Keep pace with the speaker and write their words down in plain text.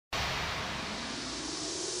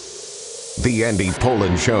The Andy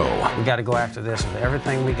Pollin Show. We got to go after this with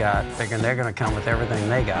everything we got, thinking they're going to come with everything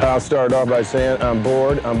they got. I'll start off by saying I'm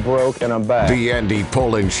bored, I'm broke, and I'm back. The Andy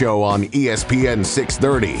Pollin Show on ESPN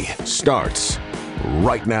 630 starts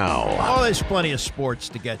right now. Oh, there's plenty of sports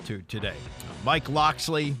to get to today. Mike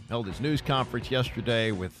Locksley held his news conference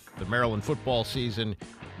yesterday with the Maryland football season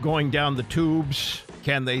going down the tubes.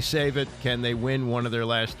 Can they save it? Can they win one of their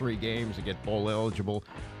last three games and get bowl eligible?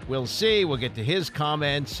 We'll see. We'll get to his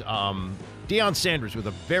comments. Deion Sanders with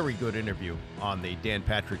a very good interview on the Dan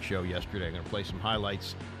Patrick Show yesterday. I'm going to play some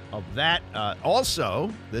highlights of that.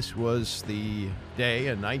 Also, this was the day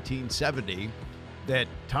in 1970 that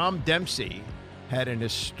Tom Dempsey had an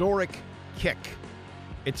historic kick.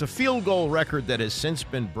 It's a field goal record that has since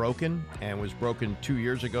been broken and was broken 2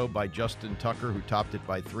 years ago by Justin Tucker, who topped it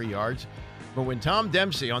by 3 yards. But when Tom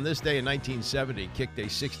Dempsey, on this day in 1970, kicked a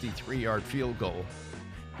 63-yard field goal,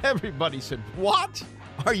 everybody said, "What?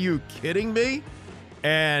 Are you kidding me?"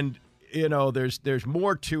 And, you know, there's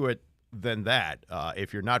more to it than that.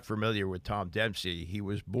 If you're not familiar with Tom Dempsey, he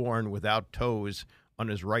was born without toes on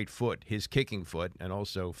his right foot, his kicking foot, and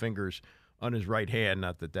also fingers on his right hand.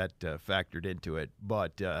 Not that factored into it,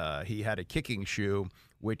 but he had a kicking shoe,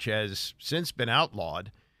 which has since been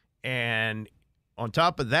outlawed. And on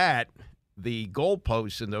top of that, the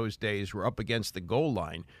goalposts in those days were up against the goal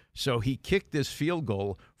line. So he kicked this field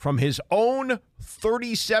goal from his own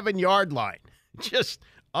 37-yard line. Just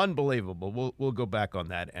unbelievable. We'll go back on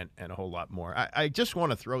that and a whole lot more. I just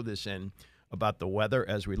want to throw this in about the weather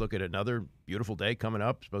as we look at another beautiful day coming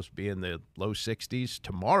up. Supposed to be in the low 60s.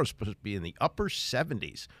 Tomorrow's supposed to be in the upper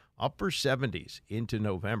 70s into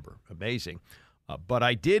November. Amazing. But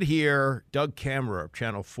I did hear Doug Kammerer of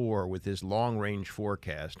Channel 4 with his long-range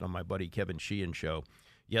forecast on my buddy Kevin Sheehan show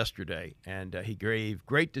yesterday, and he gave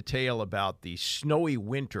great detail about the snowy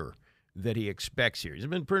winter that he expects here. It's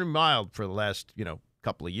been pretty mild for the last,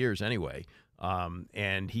 couple of years anyway,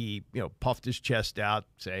 and he, puffed his chest out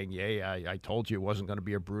saying, I told you it wasn't going to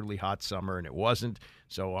be a brutally hot summer, and it wasn't,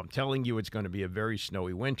 so I'm telling you it's going to be a very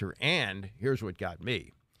snowy winter. And here's what got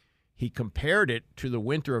me. He compared it to the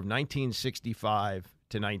winter of 1965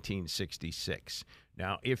 to 1966.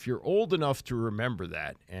 Now, if you're old enough to remember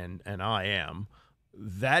that, and I am,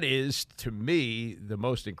 that is, to me, the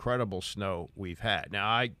most incredible snow we've had. Now,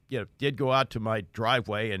 I did go out to my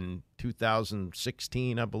driveway in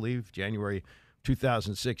 2016, I believe, January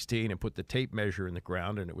 2016, and put the tape measure in the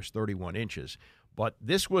ground, and it was 31 inches. But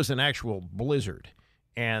this was an actual blizzard.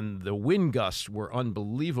 And the wind gusts were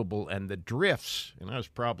unbelievable, and the drifts, and I was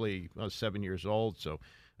 7 years old, so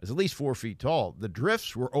I was at least 4 feet tall. The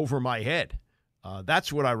drifts were over my head.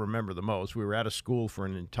 That's what I remember the most. We were out of school for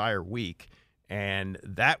an entire week, and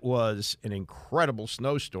that was an incredible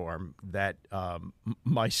snowstorm that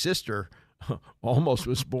my sister almost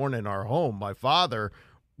was born in our home. My father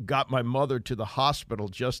got my mother to the hospital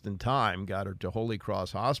just in time, got her to Holy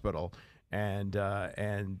Cross Hospital, and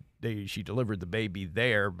she delivered the baby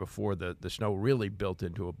there before the snow really built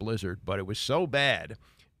into a blizzard. But it was so bad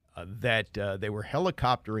that they were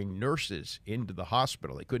helicoptering nurses into the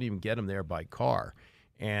hospital. They couldn't even get them there by car.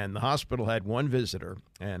 And the hospital had one visitor,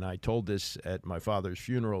 and I told this at my father's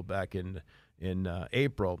funeral back in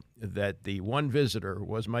April, that the one visitor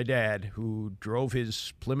was my dad, who drove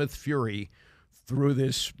his Plymouth Fury through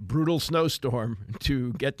this brutal snowstorm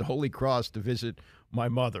to get to Holy Cross to visit my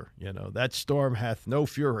mother. That storm hath no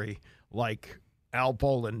fury like Al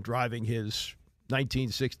Pollin driving his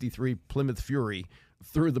 1963 Plymouth Fury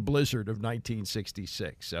through the blizzard of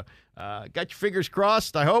 1966. So got your fingers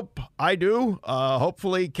crossed, I hope. I do.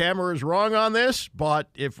 Hopefully Kammerer is wrong on this, but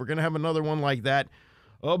if we're going to have another one like that,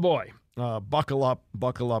 oh boy, buckle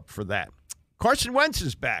up for that. Carson Wentz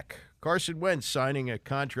is back. Carson Wentz signing a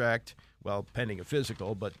contract, pending a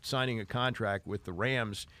physical, but signing a contract with the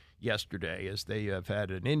Rams yesterday, as they have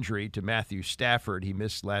had an injury to Matthew Stafford. He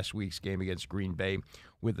missed last week's game against Green Bay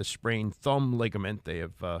with a sprained thumb ligament. They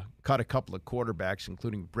have cut a couple of quarterbacks,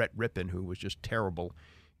 including Brett Rippon, who was just terrible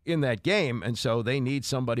in that game, and so they need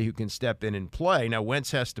somebody who can step in and play. Now,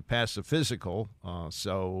 Wentz has to pass a physical,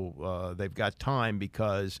 so they've got time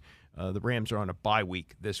because the Rams are on a bye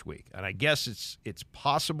week this week. And I guess it's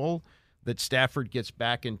possible that Stafford gets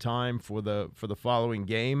back in time for the following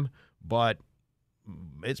game, but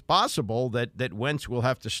it's possible that Wentz will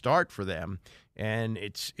have to start for them. And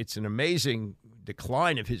it's an amazing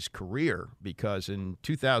decline of his career, because in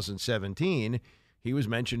 2017, he was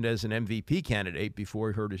mentioned as an MVP candidate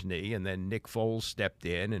before he hurt his knee, and then Nick Foles stepped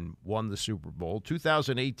in and won the Super Bowl.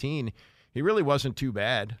 2018, he really wasn't too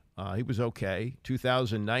bad. He was okay.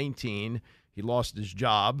 2019, he lost his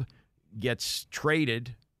job, gets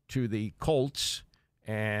traded to the Colts,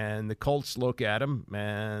 And the Colts look at him,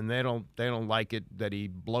 and they don't like it that he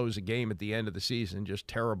blows a game at the end of the season, just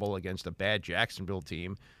terrible against a bad Jacksonville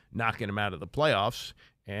team, knocking him out of the playoffs,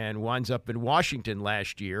 and winds up in Washington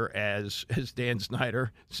last year, as Dan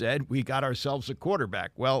Snyder said, we got ourselves a quarterback.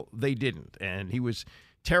 Well, they didn't, and he was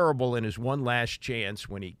terrible in his one last chance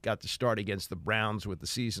when he got to start against the Browns with the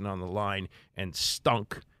season on the line and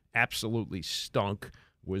stunk, absolutely stunk.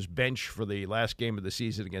 Was benched for the last game of the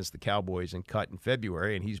season against the Cowboys and cut in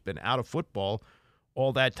February, and he's been out of football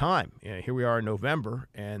all that time. Here we are in November,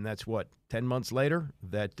 and that's 10 months later,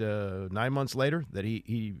 9 months later, that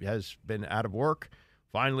he has been out of work,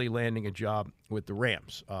 finally landing a job with the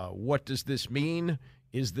Rams. What does this mean?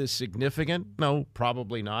 Is this significant? No,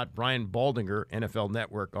 probably not. Brian Baldinger, NFL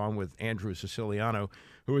Network, on with Andrew Siciliano,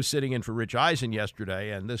 who was sitting in for Rich Eisen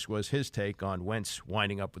yesterday, and this was his take on Wentz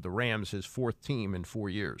winding up with the Rams, his fourth team in 4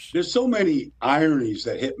 years. There's so many ironies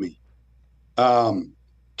that hit me.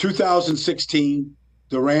 2016,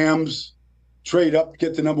 the Rams trade up to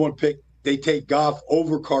get the number 1 pick. They take Goff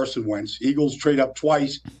over Carson Wentz. Eagles trade up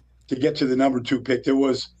twice to get to the number 2 pick. There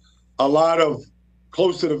was a lot of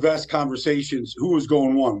close to the vest conversations. Who was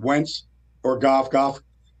going one, Wentz or Goff?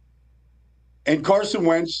 And Carson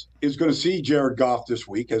Wentz is going to see Jared Goff this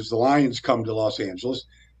week as the Lions come to Los Angeles.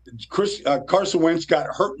 Carson Wentz got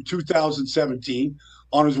hurt in 2017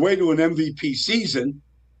 on his way to an MVP season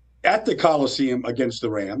at the Coliseum against the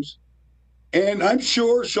Rams. And I'm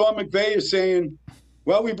sure Sean McVay is saying,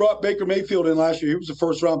 well, we brought Baker Mayfield in last year. He was a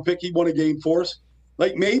first-round pick. He won a game for us.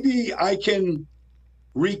 Like, maybe I can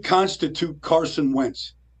reconstitute Carson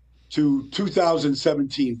Wentz to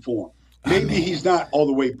 2017 form. Maybe he's not all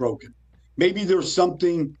the way broken. Maybe there's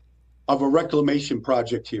something of a reclamation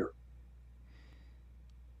project here.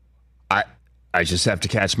 I just have to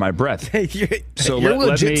catch my breath. You're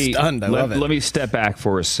legit stunned. I love it. Let me step back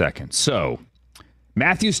for a second. So,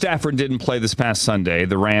 Matthew Stafford didn't play this past Sunday.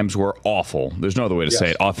 The Rams were awful. There's no other way to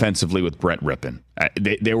say it. Offensively with Brett Rippon.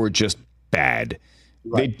 They were just bad.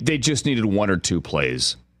 Right. They just needed 1 or 2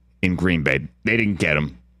 plays in Green Bay. They didn't get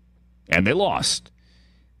them, and they lost.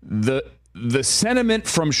 The sentiment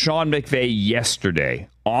from Sean McVay yesterday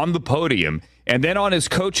on the podium and then on his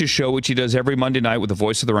coach's show, which he does every Monday night with the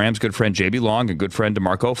voice of the Rams, good friend J.B. Long and good friend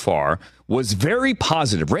DeMarco Farr, was very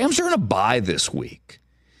positive. Rams are in a bye this week.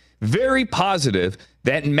 Very positive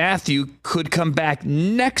that Matthew could come back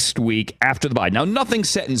next week after the bye. Now, nothing's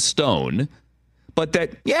set in stone, but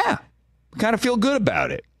that, kind of feel good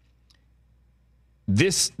about it.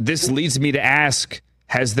 This leads me to ask,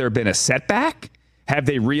 has there been a setback? Have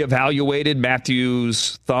they reevaluated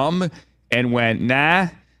Matthew's thumb and went, nah,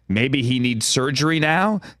 maybe he needs surgery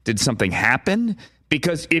now? Did something happen?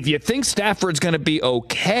 Because if you think Stafford's going to be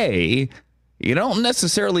okay, you don't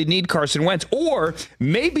necessarily need Carson Wentz. Or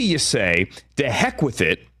maybe you say, to heck with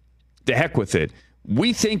it.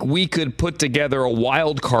 We think we could put together a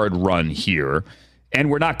wild card run here, and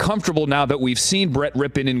we're not comfortable now that we've seen Brett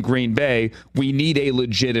Rippon in Green Bay. We need a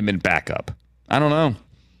legitimate backup. I don't know.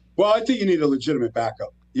 Well, I think you need a legitimate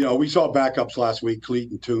backup. We saw backups last week,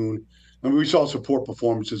 Cleat and Toon. And we saw some poor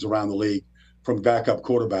performances around the league from backup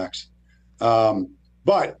quarterbacks.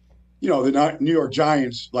 But, the New York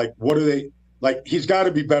Giants, what are they? He's got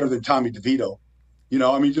to be better than Tommy DeVito.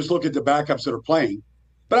 Just look at the backups that are playing.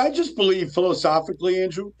 But I just believe philosophically,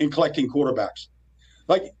 Andrew, in collecting quarterbacks.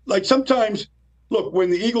 Like sometimes, look,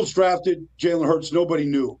 when the Eagles drafted Jalen Hurts, nobody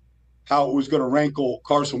knew how it was going to rankle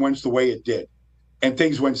Carson Wentz the way it did. And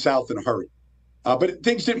things went south in a hurry. But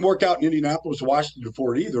things didn't work out in Indianapolis, Washington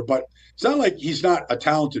for it either. But it's not like he's not a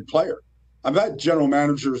talented player. I've had general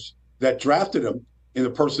managers that drafted him in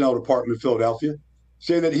the personnel department of Philadelphia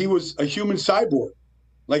say that he was a human cyborg.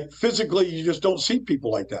 Physically, you just don't see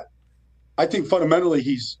people like that. I think fundamentally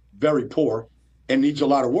he's very poor and needs a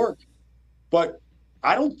lot of work. But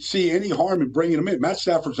I don't see any harm in bringing him in. Matt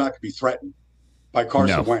Stafford's not going to be threatened by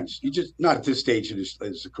Carson Wentz. He just not at this stage in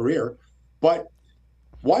his career. But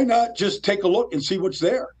why not just take a look and see what's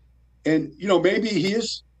there? And, maybe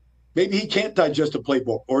he can't digest a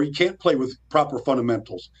playbook or he can't play with proper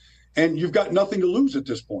fundamentals. And you've got nothing to lose at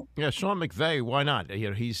this point. Yeah, Sean McVay, why not?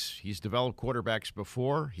 He's developed quarterbacks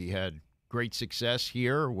before. He had great success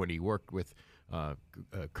here when he worked with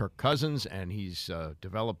Kirk Cousins, and he's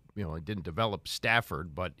developed, he didn't develop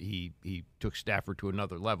Stafford, but he took Stafford to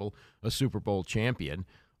another level, a Super Bowl champion.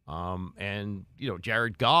 And,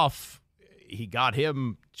 Jared Goff, he got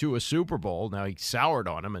him to a Super Bowl. Now he soured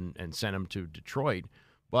on him and sent him to Detroit.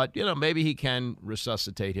 But, maybe he can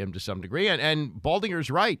resuscitate him to some degree. And Baldinger's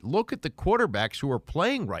right. Look at the quarterbacks who are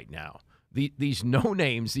playing right now. These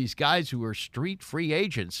no-names, these guys who are street free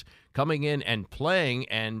agents coming in and playing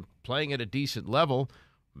and playing at a decent level.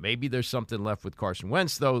 Maybe there's something left with Carson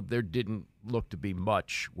Wentz, though there didn't look to be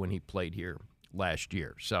much when he played here last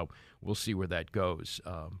year. So we'll see where that goes.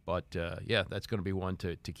 But that's going to be one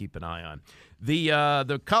to keep an eye on.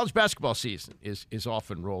 The college basketball season is off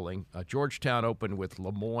and rolling. Georgetown opened with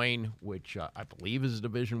Lemoyne, which I believe is a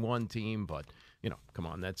Division I team, but come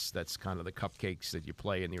on, that's kind of the cupcakes that you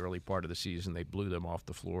play in the early part of the season. They blew them off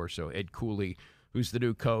the floor. So Ed Cooley, who's the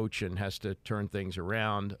new coach and has to turn things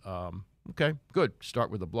around. Okay, good.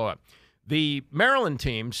 Start with a blowout. The Maryland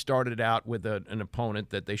team started out with an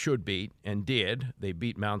opponent that they should beat and did. They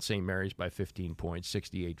beat Mount St. Mary's by 15 points,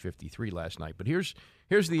 68-53 last night. But here's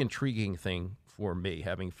the intriguing thing for me,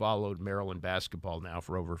 having followed Maryland basketball now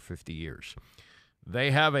for over 50 years.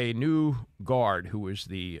 They have a new guard who was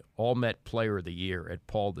the All-Met Player of the Year at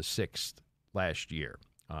Paul VI last year.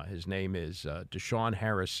 His name is Deshaun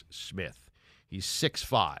Harris Smith. He's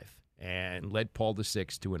 6'5", and led Paul VI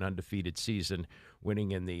to an undefeated season,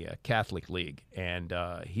 winning in the Catholic League. And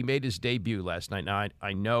he made his debut last night. Now,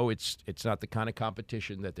 I know it's not the kind of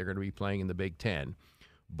competition that they're going to be playing in the Big Ten,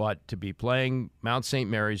 but to be playing Mount St.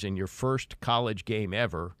 Mary's in your first college game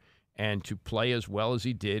ever and to play as well as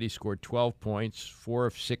he did, he scored 12 points, 4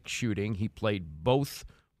 of 6 shooting. He played both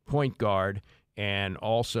point guard and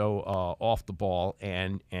also off the ball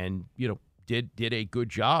and did a good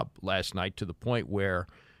job last night, to the point where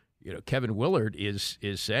Kevin Willard is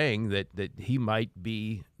saying that he might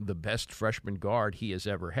be the best freshman guard he has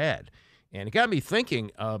ever had. And it got me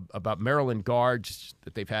thinking about Maryland guards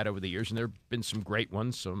that they've had over the years, and there have been some great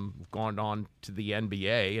ones. Some have gone on to the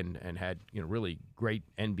NBA and had really great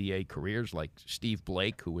NBA careers, like Steve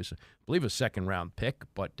Blake, who was, I believe, a second-round pick,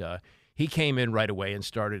 but he came in right away and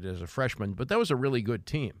started as a freshman. But that was a really good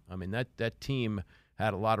team. I mean, that team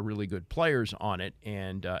had a lot of really good players on it,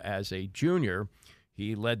 and as a junior,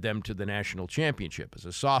 he led them to the national championship. As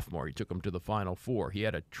a sophomore, he took them to the Final Four. He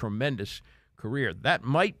had a tremendous career. That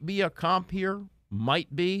might be a comp here.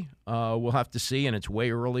 Might be. We'll have to see, and it's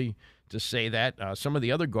way early to say that. Some of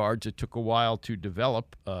the other guards, it took a while to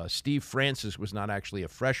develop. Steve Francis was not actually a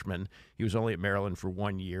freshman. He was only at Maryland for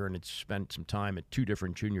 1 year and had spent some time at 2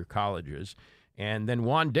 different junior colleges. And then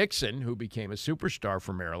Juan Dixon, who became a superstar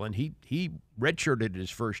for Maryland, he redshirted his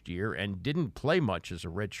first year and didn't play much as a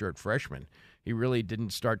redshirt freshman. He really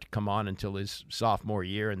didn't start to come on until his sophomore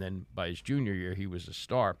year, and then by his junior year, he was a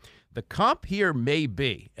star. The comp here may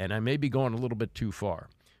be, and I may be going a little bit too far,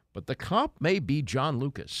 but the comp may be John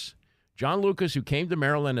Lucas. John Lucas, who came to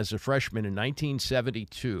Maryland as a freshman in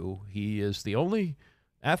 1972. He is the only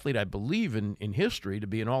athlete, I believe, in history to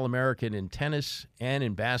be an All-American in tennis and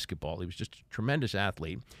in basketball. He was just a tremendous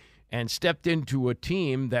athlete and stepped into a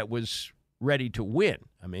team that was ready to win.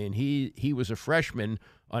 I mean, he was a freshman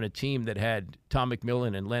on a team that had Tom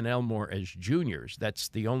McMillan and Len Elmore as juniors. That's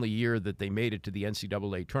the only year that they made it to the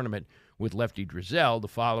NCAA tournament with Lefty Driesell. The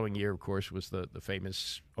following year, of course, was the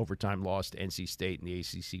famous overtime loss to NC State in the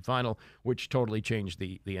ACC final, which totally changed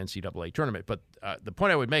the NCAA tournament. But the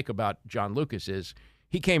point I would make about John Lucas is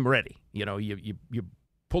he came ready. You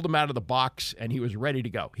pulled him out of the box, and he was ready to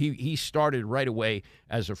go. He started right away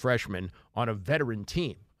as a freshman on a veteran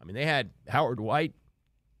team. I mean, they had Howard White,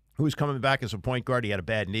 who was coming back as a point guard. He had a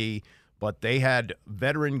bad knee, but they had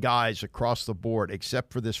veteran guys across the board,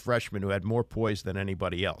 except for this freshman who had more poise than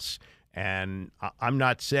anybody else. And I'm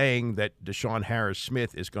not saying that Deshaun Harris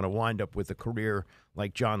Smith is going to wind up with a career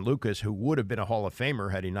like John Lucas, who would have been a Hall of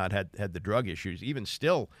Famer had he not had the drug issues. Even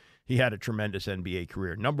still, he had a tremendous NBA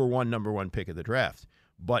career. Number one pick of the draft.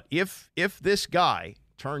 But if this guy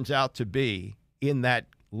turns out to be in that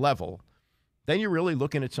level, then you're really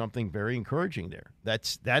looking at something very encouraging there.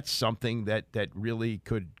 That's something that really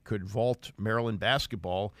could vault Maryland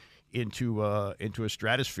basketball into a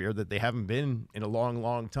stratosphere that they haven't been in a long,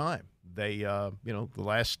 long time. They, the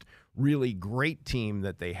last really great team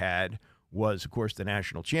that they had was, of course, the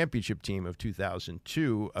national championship team of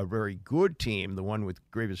 2002, a very good team, the one with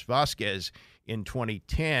Gravis Vasquez in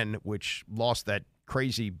 2010, which lost that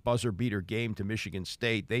crazy buzzer beater game to Michigan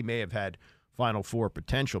State. They may have had Final Four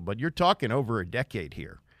potential, but you're talking over a decade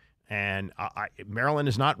here. And Maryland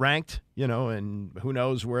is not ranked, and who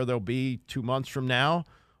knows where they'll be 2 months from now.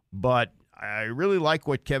 But I really like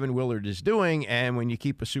what Kevin Willard is doing, and when you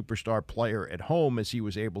keep a superstar player at home, as he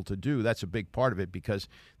was able to do, that's a big part of it, because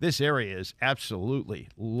this area is absolutely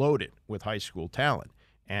loaded with high school talent.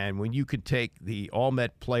 And when you could take the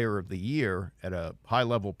All-Met Player of the Year at a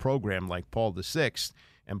high-level program like Paul VI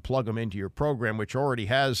and plug them into your program, which already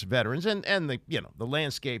has veterans, and the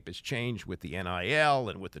landscape has changed with the NIL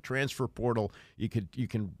and with the transfer portal. You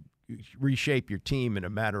can reshape your team in a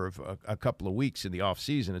matter of a couple of weeks in the off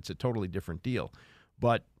season. It's a totally different deal.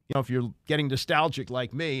 But if you're getting nostalgic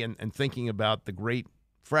like me and thinking about the great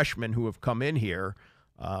freshmen who have come in here,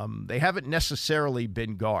 they haven't necessarily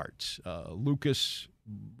been guards. Lucas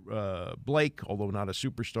Blake, although not a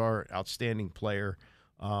superstar, outstanding player.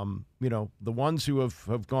 The ones who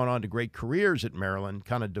have gone on to great careers at Maryland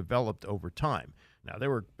kind of developed over time. Now,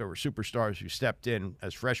 there were superstars who stepped in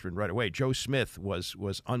as freshmen right away. Joe Smith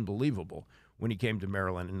was unbelievable when he came to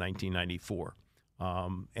Maryland in 1994.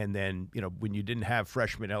 And then, when you didn't have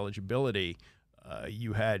freshman eligibility,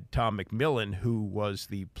 you had Tom McMillan, who was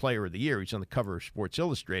the player of the year. He's on the cover of Sports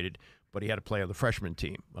Illustrated, but he had to play on the freshman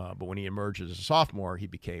team. But when he emerged as a sophomore, he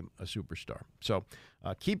became a superstar. So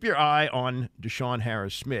keep your eye on Deshaun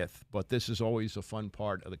Harris-Smith, but this is always a fun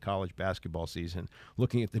part of the college basketball season,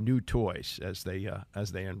 looking at the new toys as they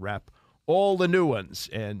unwrap all the new ones,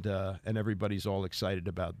 and everybody's all excited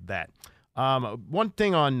about that. One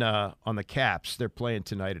thing on the Caps, they're playing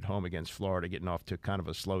tonight at home against Florida, getting off to kind of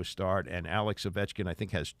a slow start, and Alex Ovechkin, I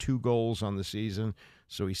think, has 2 goals on the season,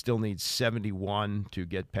 so he still needs 71 to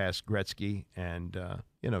get past Gretzky, and,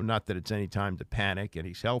 not that it's any time to panic, and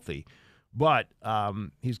he's healthy, but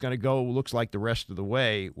he's going to go, looks like, the rest of the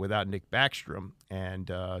way without Nick Backstrom, and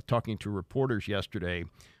talking to reporters yesterday,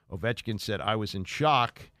 Ovechkin said, "I was in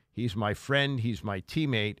shock. He's my friend. He's my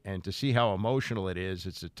teammate. And to see how emotional it is,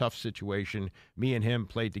 it's a tough situation. Me and him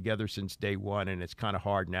played together since day one, and it's kind of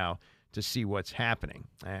hard now to see what's happening."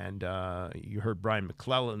 And you heard Brian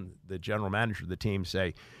McClellan, the general manager of the team,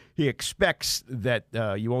 say he expects that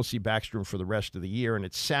you won't see Backstrom for the rest of the year, and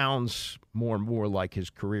it sounds more and more like his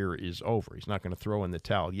career is over. He's not going to throw in the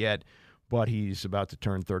towel yet, but he's about to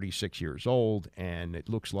turn 36 years old, and it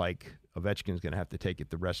looks like Ovechkin's going to have to take it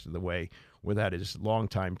the rest of the way without his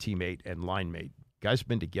longtime teammate and line mate. Guys have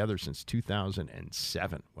been together since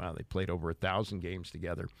 2007. Wow, they played over 1,000 games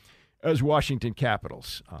together as Washington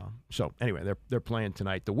Capitals. So anyway, they're playing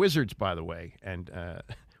tonight. The Wizards, by the way, and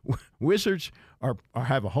Wizards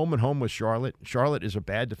have a home and home with Charlotte. Charlotte is a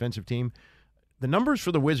bad defensive team. The numbers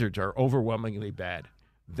for the Wizards are overwhelmingly bad.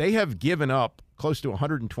 They have given up close to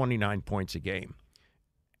 129 points a game.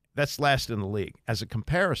 That's last in the league. As a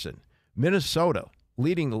comparison, Minnesota,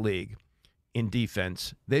 leading the league in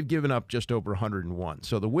defense, they've given up just over 101.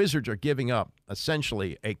 So the Wizards are giving up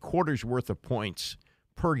essentially a quarter's worth of points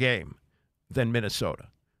per game than Minnesota.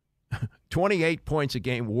 28 points a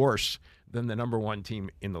game worse than the number one team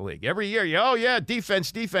in the league. Every year,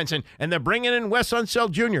 defense. And they're bringing in Wes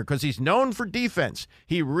Unseld Jr. because he's known for defense.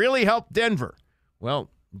 He really helped Denver. Well,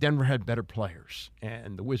 Denver had better players,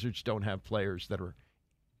 and the Wizards don't have players that are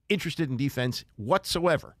interested in defense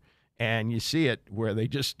whatsoever. And you see it where they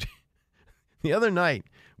just – the other night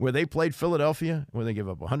where they played Philadelphia, where they give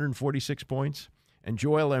up 146 points, and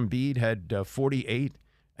Joel Embiid had 48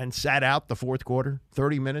 and sat out the fourth quarter,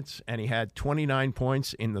 30 minutes, and he had 29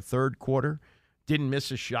 points in the third quarter, didn't miss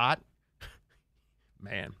a shot.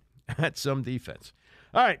 Man, that's some defense.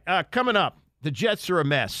 All right, coming up, the Jets are a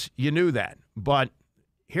mess. You knew that. But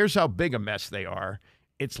here's how big a mess they are.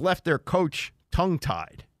 It's left their coach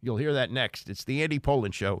tongue-tied. You'll hear that next. It's the Andy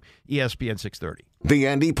Pollin Show, ESPN 630. The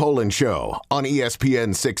Andy Pollin Show on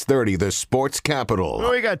ESPN 630, the sports capital.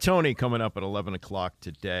 Well, we got Tony coming up at 11 o'clock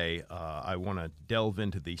today. I want to delve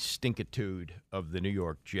into the stinkitude of the New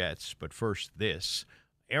York Jets. But first, this.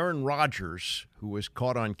 Aaron Rodgers, who was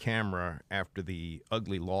caught on camera after the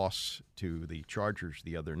ugly loss to the Chargers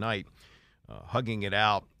the other night, hugging it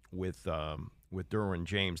out with Derwin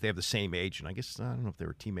James. They have the same agent. I guess, I don't know if they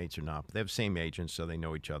were teammates or not, but they have the same agent, so they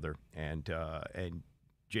know each other. And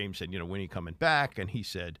James said, when are you coming back? And he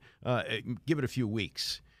said, give it a few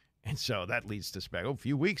weeks. And so that leads to spec, a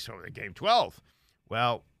few weeks over the game 12.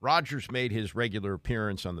 Well, Rodgers made his regular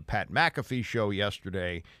appearance on the Pat McAfee show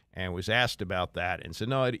yesterday and was asked about that and said,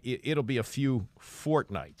 no, it'll be a few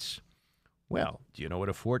fortnights. Well, do you know what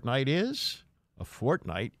a fortnight is? A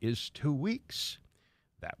fortnight is 2 weeks.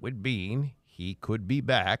 That would mean he could be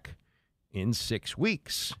back in 6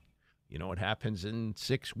 weeks. You know what happens in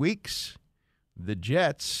 6 weeks? The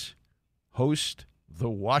Jets host the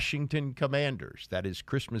Washington Commanders. That is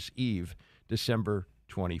Christmas Eve, December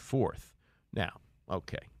 24th. Now,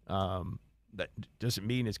 okay, that doesn't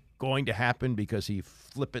mean it's going to happen because he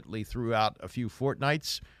flippantly threw out a few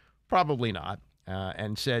fortnights. Probably not.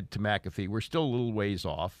 And said to McAfee, we're still a little ways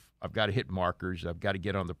off. I've got to hit markers. I've got to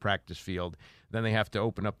get on the practice field. Then they have to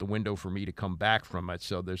open up the window for me to come back from it.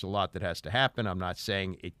 So there's a lot that has to happen. I'm not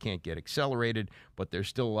saying it can't get accelerated, but there's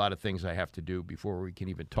still a lot of things I have to do before we can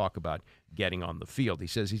even talk about getting on the field. He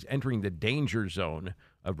says he's entering the danger zone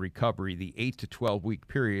of recovery, the 8 to 12-week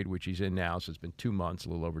period, which he's in now. So it's been 2 months, a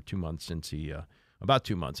little over 2 months since he about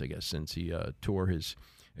 2 months, I guess, since he tore his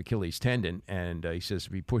Achilles tendon, and he says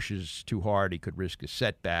if he pushes too hard, he could risk a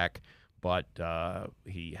setback. But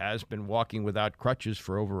he has been walking without crutches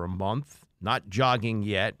for over a month, not jogging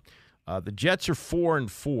yet. The Jets are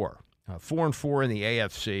 4-4. 4-4 in the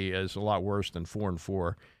AFC is a lot worse than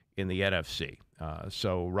 4-4 in the NFC.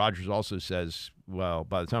 So Rodgers also says, well,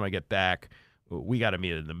 by the time I get back, we got to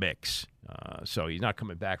be in the mix. So he's not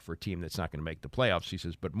coming back for a team that's not going to make the playoffs. He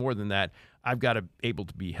says, but more than that, I've got to be able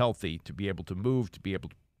to be healthy, to be able to move, to be able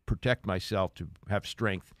to protect myself, to have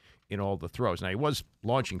strength in all the throws. Now, he was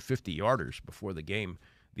launching 50-yarders before the game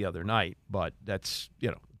the other night, but that's,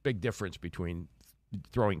 big difference between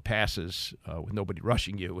throwing passes with nobody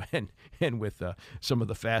rushing you and with some of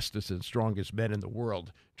the fastest and strongest men in the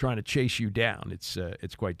world trying to chase you down.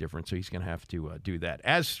 It's quite different, so he's going to have to do that.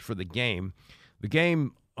 As for the game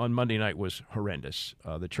on Monday night was horrendous.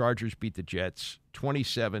 The Chargers beat the Jets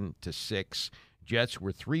 27-6. Jets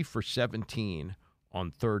were 3 for 17 on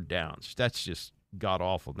third downs. That's just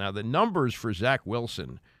god-awful. Now, the numbers for Zach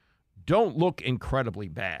Wilson don't look incredibly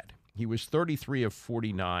bad. He was 33 of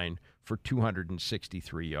 49 for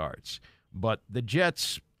 263 yards. But the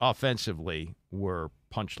Jets offensively were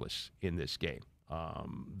punchless in this game.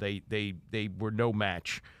 They were no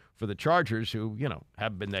match for the Chargers, who,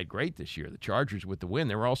 haven't been that great this year. The Chargers, with the win,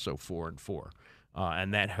 they're also 4-4,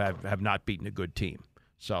 and that have not beaten a good team.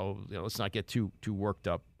 So let's not get too worked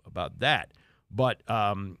up about that. But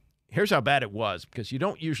here's how bad it was, because you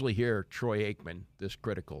don't usually hear Troy Aikman this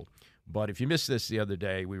critical. But if you missed this the other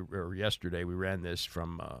day, yesterday, we ran this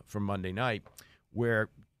from Monday night, where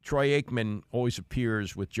Troy Aikman always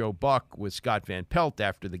appears with Joe Buck, with Scott Van Pelt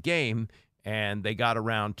after the game, and they got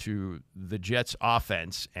around to the Jets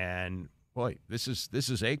offense, and boy, this is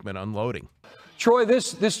Aikman unloading. Troy,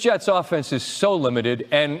 this Jets offense is so limited,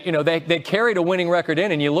 and they carried a winning record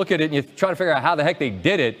in, and you look at it and you try to figure out how the heck they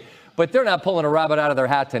did it, but they're not pulling a rabbit out of their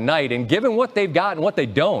hat tonight. And given what they've got and what they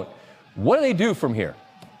don't, what do they do from here?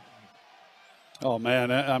 Oh, man,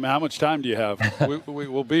 how much time do you have?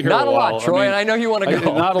 We'll be here Not a while. lot, Troy, and I know you want to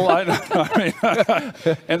go. Not a lot.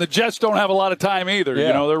 And the Jets don't have a lot of time either.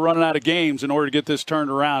 Yeah. They're running out of games in order to get this turned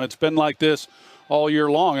around. It's been like this all year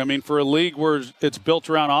long. I mean, for a league where it's built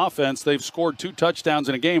around offense, they've scored 2 touchdowns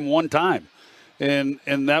in a game one time. And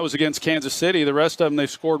that was against Kansas City. The rest of them, they've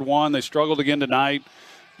scored 1. They struggled again tonight.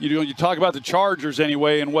 You talk about the Chargers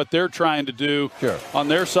anyway and what they're trying to do on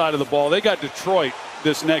their side of the ball. They got Detroit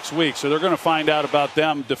this next week, so they're going to find out about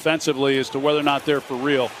them defensively as to whether or not they're for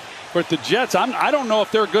real. But the Jets, I don't know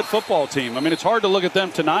if they're a good football team. I mean, it's hard to look at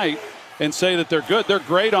them tonight and say that they're good. They're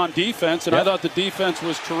great on defense, and I thought the defense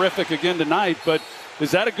was terrific again tonight. But is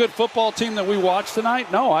that a good football team that we watched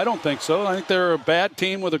tonight? No, I don't think so. I think they're a bad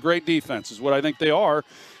team with a great defense is what I think they are.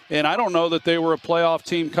 And I don't know that they were a playoff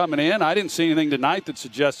team coming in. I didn't see anything tonight that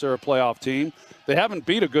suggests they're a playoff team. They haven't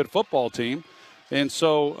beat a good football team. And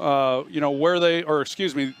so,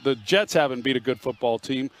 the Jets haven't beat a good football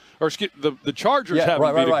team. Or the Chargers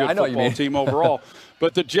haven't beat a good football team overall.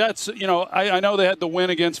 But the Jets, I know they had the win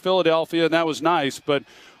against Philadelphia, and that was nice. But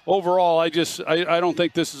overall, I don't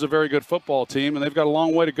think this is a very good football team, and they've got a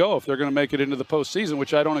long way to go if they're going to make it into the postseason,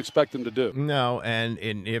 which I don't expect them to do. No, and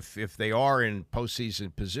if they are in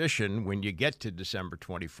postseason position when you get to December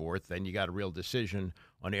 24th, then you got a real decision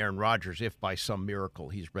on Aaron Rodgers if by some miracle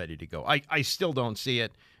he's ready to go. I still don't see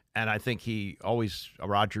it, and I think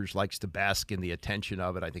Rodgers likes to bask in the attention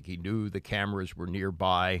of it. I think he knew the cameras were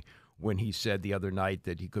nearby when he said the other night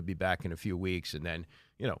that he could be back in a few weeks, and then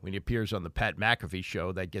when he appears on the Pat McAfee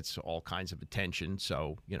show, that gets all kinds of attention.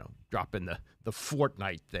 So, dropping the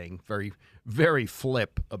Fortnite thing, very, very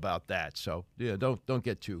flip about that. So, don't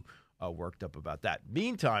get too worked up about that.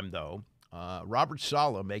 Meantime, though, Robert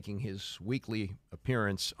Saleh making his weekly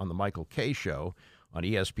appearance on the Michael Kay Show on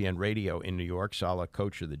ESPN Radio in New York. Saleh,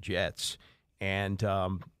 coach of the Jets. And,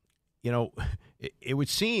 it would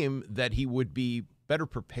seem that he would be better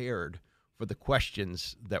prepared for the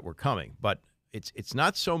questions that were coming. But it's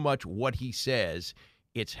not so much what he says,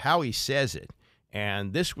 it's how he says it.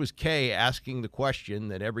 And this was Kay asking the question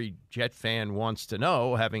that every Jet fan wants to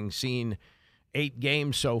know, having seen 8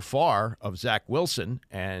 games so far of Zach Wilson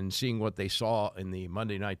and seeing what they saw in the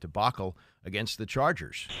Monday night debacle against the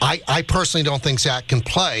Chargers. I personally don't think Zach can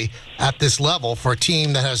play at this level for a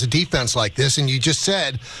team that has a defense like this. And you just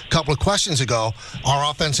said a couple of questions ago, our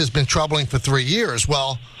offense has been troubling for 3 years.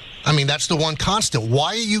 Well, I mean, that's the one constant. Why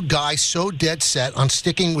are you guys so dead set on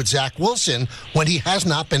sticking with Zach Wilson when he has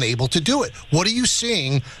not been able to do it? What are you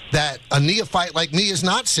seeing that a neophyte like me is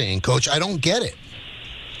not seeing, Coach? I don't get it.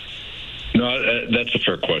 No, that's a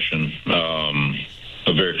fair question,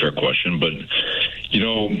 a very fair question. But,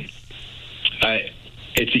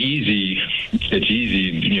 It's easy. It's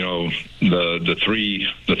easy. You know, the three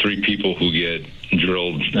people who get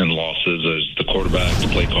drilled and losses is the quarterback, the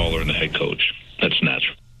play caller, and the head coach. That's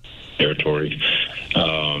natural territory.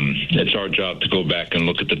 It's our job to go back and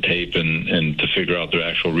look at the tape and to figure out the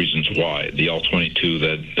actual reasons why. The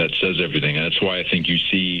all-22 that says everything. And that's why I think you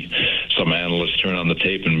see some analysts turn on the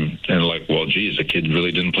tape and like, well, geez, the kid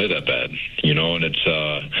really didn't play that bad, you know. And it's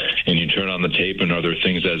and you turn on the tape, and are there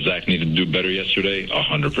things that Zach needed to do better yesterday?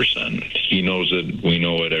 100%. He knows it. We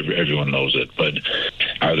know it. Everyone knows it. But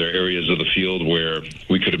are there areas of the field where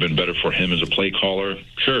we could have been better for him as a play caller?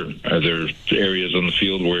 Sure. Are there areas on the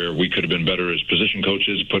field where we could have been better as position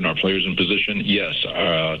coaches, putting our players in position? Yes.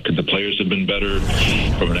 Could the players have been better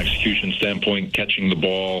from an execution standpoint, catching the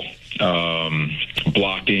ball,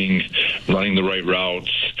 blocking, running the right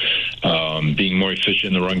routes, being more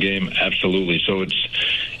efficient in the run game? Absolutely. So it's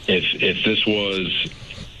if this was,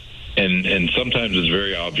 and sometimes it's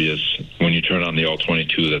very obvious when you turn on the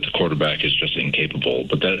all-22 that the quarterback is just incapable,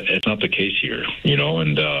 but it's not the case here, you know.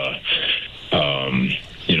 And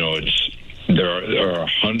you know,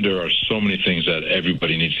 there are so many things that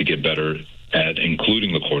everybody needs to get better at,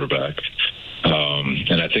 including the quarterback.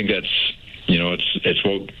 And I think that's, you know, it's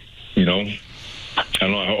what, you know, I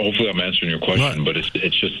don't know. Hopefully, I'm answering your question, but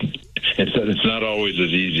it's not always as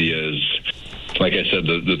easy as, like I said,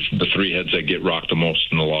 the three heads that get rocked the most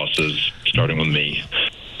in the losses, starting with me,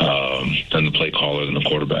 then the play caller, then the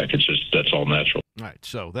quarterback. That's all natural. All right,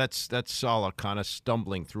 so that's Saleh kind of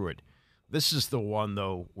stumbling through it. This is the one,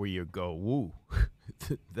 though, where you go, woo,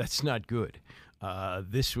 that's not good.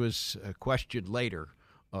 This was a question later,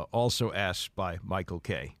 also asked by Michael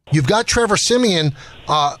Kay. You've got Trevor Siemian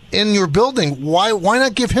in your building. Why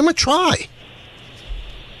not give him a try?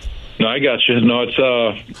 No, I got you. No, it's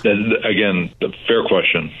again a fair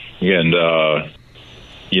question, and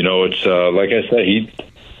you know, it's like I said,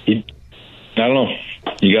 he I don't know.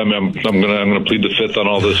 You got me. I'm gonna plead the fifth on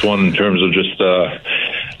all this one in terms of just.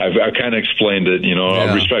 I kind of explained it, you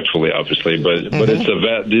know, respectfully, obviously, but it's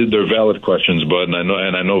they're valid questions, Bud, and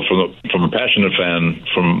I know from a passionate fan,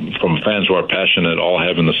 from fans who are passionate, all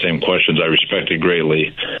having the same questions, I respect it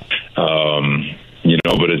greatly. You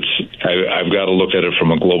know, but I've got to look at it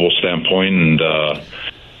from a global standpoint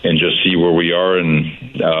and just see where we are and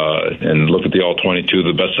look at the all-22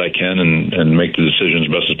 the best I can and make the decisions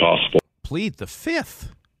best as possible. Plead the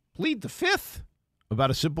fifth about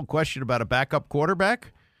a simple question about a backup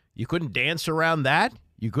quarterback. You couldn't dance around that.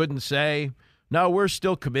 You couldn't say, no, we're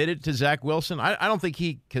still committed to Zach Wilson. I don't think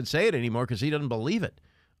he can say it anymore because he doesn't believe it.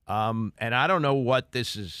 And I don't know what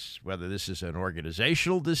this is, whether this is an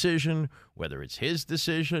organizational decision, whether it's his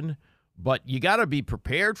decision, but you got to be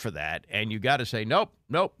prepared for that. And you got to say, nope,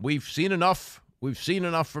 we've seen enough. We've seen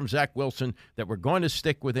enough from Zach Wilson that we're going to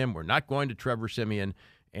stick with him. We're not going to Trevor Siemian.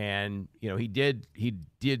 And, you know, he did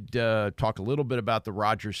talk a little bit about the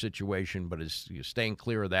Rodgers situation, but is staying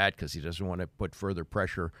clear of that because he doesn't want to put further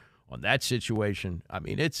pressure on that situation. I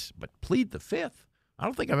mean, but plead the fifth. I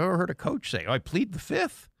don't think I've ever heard a coach say, I plead the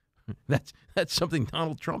fifth. That's something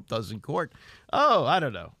Donald Trump does in court. Oh, I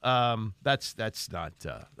don't know. That's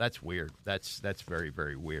weird. That's very,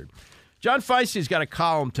 very weird. John Feistey's got a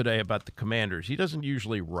column today about the Commanders. He doesn't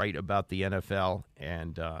usually write about the NFL,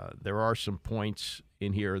 and there are some points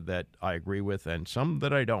in here that I agree with and some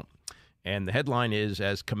that I don't. And the headline is,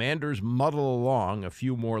 as Commanders muddle along, a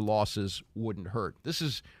few more losses wouldn't hurt. This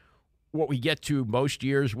is what we get to most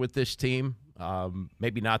years with this team.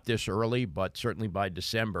 Maybe not this early, but certainly by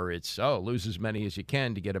December, it's, lose as many as you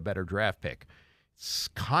can to get a better draft pick. It's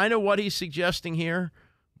kind of what he's suggesting here,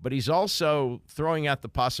 but he's also throwing out the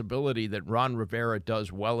possibility that Ron Rivera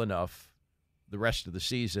does well enough the rest of the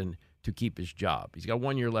season to keep his job. He's got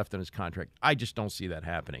 1 year left on his contract. I just don't see that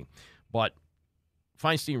happening. But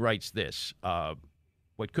Feinstein writes this.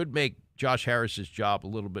 What could make Josh Harris's job a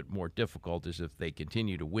little bit more difficult is if they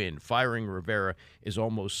continue to win. Firing Rivera is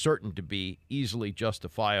almost certain to be easily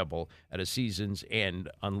justifiable at a season's end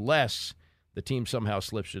unless the team somehow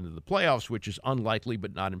slips into the playoffs, which is unlikely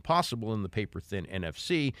but not impossible in the paper-thin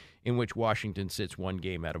NFC, in which Washington sits one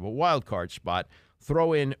game out of a wild card spot.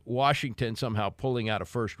 Throw in Washington somehow pulling out a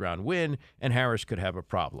first-round win, and Harris could have a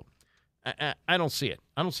problem. I don't see it.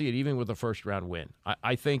 I don't see it even with a first-round win.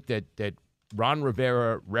 I think that Ron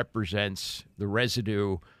Rivera represents the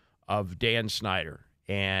residue of Dan Snyder.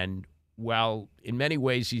 And while in many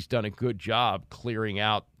ways he's done a good job clearing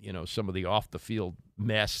out, some of the off-the-field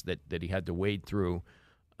mess that he had to wade through,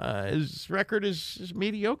 his record is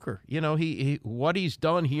mediocre. He what he's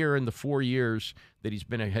done here in the 4 years that he's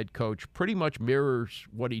been a head coach pretty much mirrors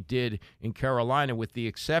what he did in Carolina, with the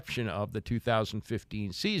exception of the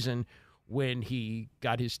 2015 season, when he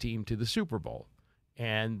got his team to the Super Bowl.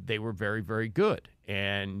 And they were very, very good.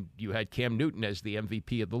 And you had Cam Newton as the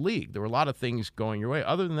MVP of the league. There were a lot of things going your way.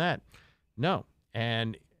 Other than that, no.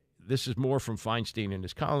 And this is more from Feinstein in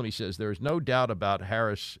his column. He says, there is no doubt about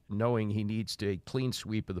Harris knowing he needs to a clean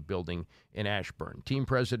sweep of the building in Ashburn. Team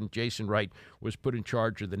president Jason Wright was put in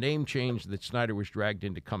charge of the name change that Snyder was dragged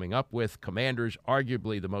into coming up with. Commanders,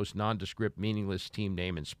 arguably the most nondescript, meaningless team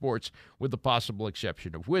name in sports, with the possible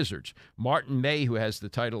exception of Wizards. Martin May, who has the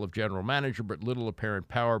title of general manager but little apparent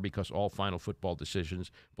power because all final football decisions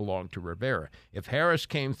belong to Rivera. If Harris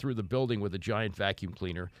came through the building with a giant vacuum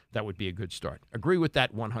cleaner, that would be a good start. Agree with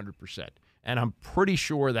that 100%. And I'm pretty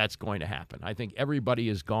sure that's going to happen. I think everybody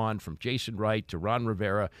is gone, from Jason Wright to Ron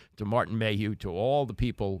Rivera to Martin Mayhew to all the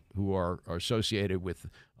people who are associated with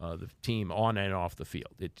the team on and off the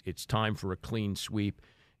field. It's time for a clean sweep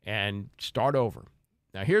and start over.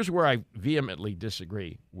 Now, here's where I vehemently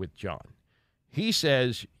disagree with John. He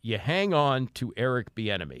says you hang on to Eric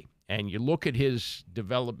Bieniemy and you look at his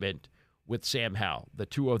development with Sam Howell, the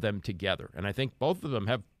two of them together. And I think both of them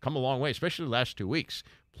have come a long way, especially the last 2 weeks.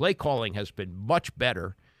 Play calling has been much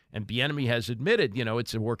better, and Bieniemy has admitted,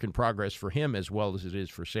 it's a work in progress for him as well as it is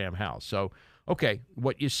for Sam Howell. So, okay,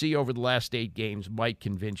 what you see over the last 8 games might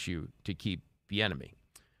convince you to keep Bieniemy.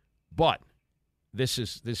 But this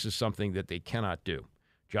is something that they cannot do.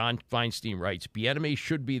 John Feinstein writes, Bieniemy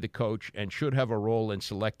should be the coach and should have a role in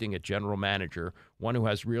selecting a general manager, one who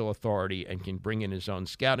has real authority and can bring in his own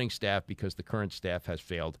scouting staff because the current staff has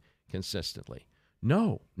failed consistently.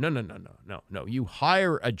 No. You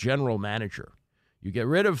hire a general manager. You get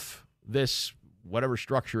rid of this, whatever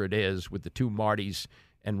structure it is, with the two Martys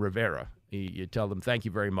and Rivera. You tell them, thank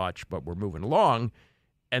you very much, but we're moving along.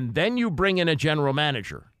 And then you bring in a general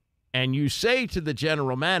manager. And you say to the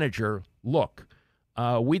general manager, look,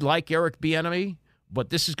 we like Eric Bieniemy,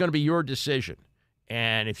 but this is going to be your decision.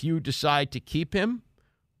 And if you decide to keep him,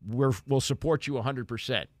 we'll support you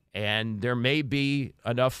 100%. And there may be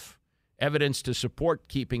enough evidence to support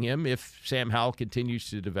keeping him if Sam Howell continues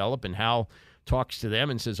to develop and Howell talks to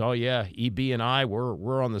them and says, oh, yeah, EB and I,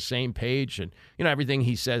 we're on the same page. And, everything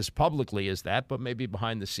he says publicly is that, but maybe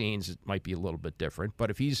behind the scenes it might be a little bit different.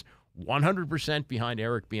 But if he's 100% behind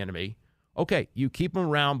Eric Bieniemy, okay, you keep him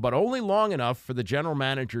around, but only long enough for the general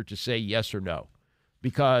manager to say yes or no,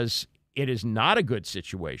 because it is not a good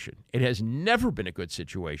situation. It has never been a good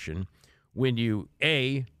situation when you,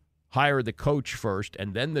 A, hire the coach first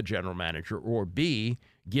and then the general manager, or B,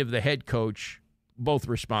 give the head coach both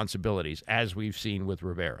responsibilities, as we've seen with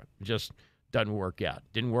Rivera. It just doesn't work out.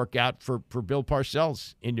 Didn't work out for Bill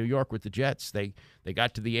Parcells in New York with the Jets. They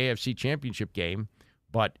got to the AFC Championship game,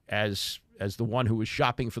 but as the one who was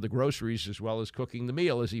shopping for the groceries as well as cooking the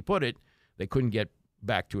meal, as he put it, they couldn't get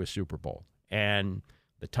back to a Super Bowl. And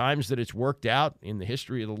the times that it's worked out in the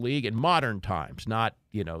history of the league, in modern times, not,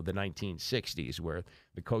 the 1960s where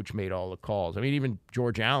the coach made all the calls. I mean, even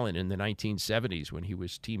George Allen in the 1970s when he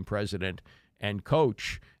was team president and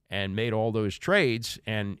coach and made all those trades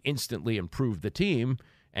and instantly improved the team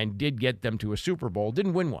and did get them to a Super Bowl,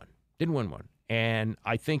 didn't win one. And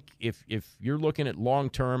I think if you're looking at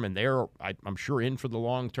long-term, and they're, I'm sure, in for the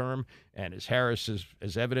long-term, and as Harris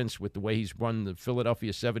has evidenced with the way he's run the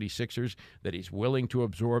Philadelphia 76ers, that he's willing to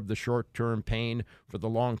absorb the short-term pain for the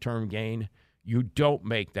long-term gain, you don't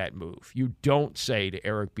make that move. You don't say to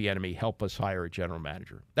Eric Bieniemy, help us hire a general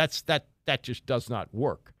manager. That just does not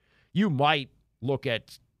work. You might look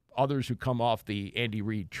at others who come off the Andy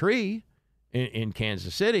Reid tree in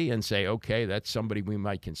Kansas City and say, okay, that's somebody we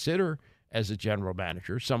might consider as a general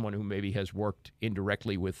manager, someone who maybe has worked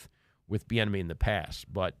indirectly with Bieniemy in the past.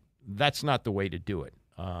 But that's not the way to do it.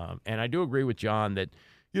 And I do agree with John that,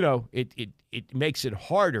 it makes it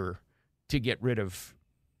harder to get rid of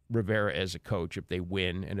Rivera as a coach if they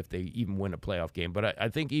win and if they even win a playoff game. But I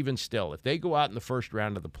think even still, if they go out in the first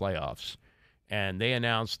round of the playoffs and they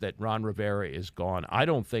announce that Ron Rivera is gone, I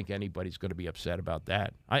don't think anybody's going to be upset about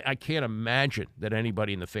that. I can't imagine that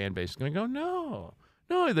anybody in the fan base is going to go, no,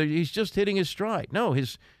 he's just hitting his stride. No,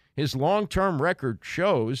 his long-term record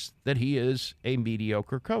shows that he is a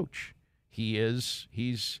mediocre coach. He's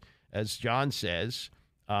as John says,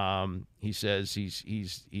 he says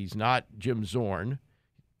he's not Jim Zorn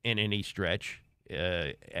in any stretch.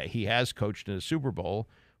 He has coached in a Super Bowl,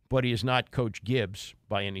 but he is not Coach Gibbs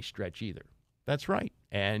by any stretch either. That's right.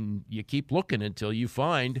 And you keep looking until you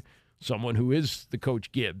find someone who is the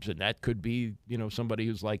Coach Gibbs, and that could be, somebody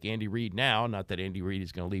who's like Andy Reid now. Not that Andy Reid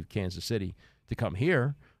is going to leave Kansas City to come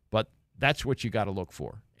here, but that's what you got to look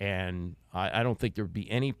for. And I don't think there would be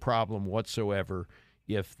any problem whatsoever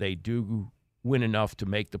if they do win enough to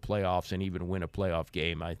make the playoffs and even win a playoff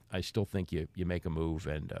game, I still think you make a move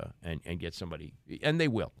and get somebody, and they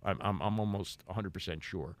will. I'm almost 100%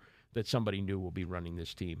 sure that somebody new will be running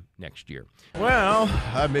this team next year. Well,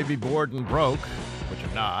 I may be bored and broke, which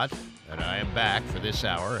I'm not, and I am back for this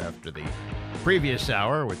hour after the previous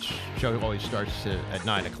hour, which show always starts at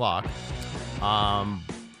 9 o'clock.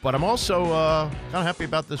 But I'm also kind of happy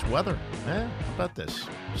about this weather. How about this?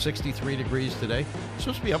 63 degrees today. It's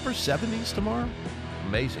supposed to be upper 70s tomorrow.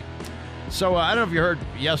 Amazing. So I don't know if you heard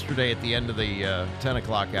yesterday at the end of the 10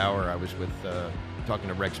 o'clock hour, I was with talking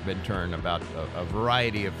to Rex Minturn about a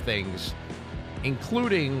variety of things,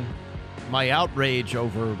 including my outrage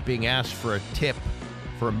over being asked for a tip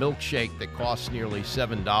for a milkshake that costs nearly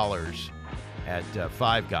 $7 at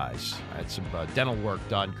Five Guys. I had some dental work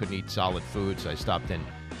done, couldn't eat solid food, so I stopped in,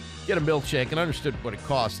 get a milkshake, and understood what it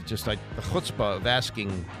cost. It's just the chutzpah of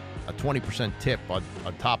asking a 20% tip on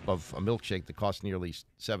top of a milkshake that costs nearly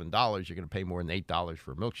 $7. You're going to pay more than $8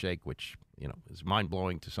 for a milkshake, which, is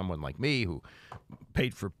mind-blowing to someone like me who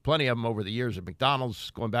paid for plenty of them over the years at McDonald's,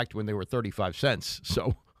 going back to when they were 35 cents.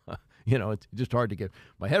 So, it's just hard to get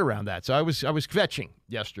my head around that. So I was kvetching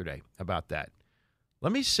yesterday about that.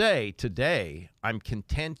 Let me say today I'm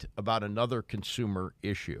content about another consumer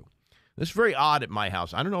issue. This is very odd at my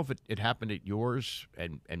house. I don't know if it happened at yours,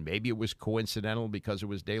 and maybe it was coincidental because it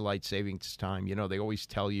was daylight savings time. They always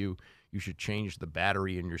tell you should change the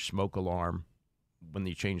battery in your smoke alarm when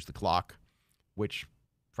you change the clock, which,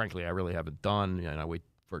 frankly, I really haven't done. And I wait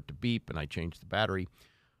for it to beep, and I change the battery.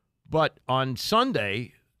 But on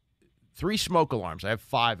Sunday, 3 smoke alarms. I have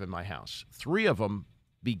 5 in my house. 3 of them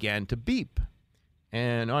began to beep.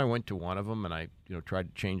 And I went to one of them, and I tried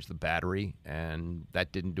to change the battery, and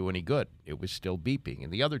that didn't do any good. It was still beeping,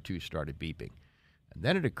 and the other 2 started beeping. And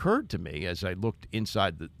then it occurred to me as I looked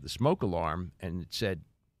inside the smoke alarm, and it said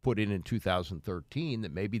put in 2013,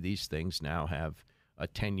 that maybe these things now have a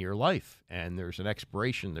 10-year life, and there's an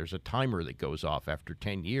expiration. There's a timer that goes off after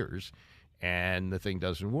 10 years, and the thing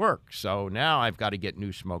doesn't work. So now I've got to get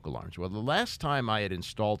new smoke alarms. Well, the last time I had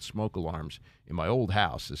installed smoke alarms in my old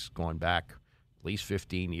house, this is going back at least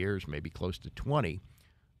 15 years, maybe close to 20,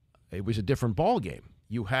 it was a different ball game.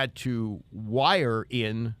 You had to wire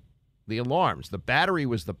in the alarms. The battery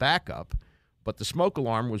was the backup, but the smoke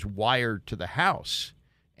alarm was wired to the house.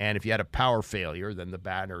 And if you had a power failure, then the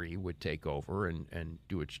battery would take over and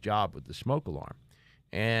do its job with the smoke alarm.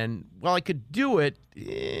 And while I could do it,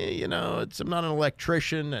 I'm not an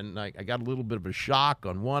electrician, and I got a little bit of a shock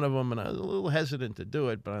on one of them, and I was a little hesitant to do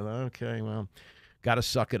it. But I thought, okay, well, got to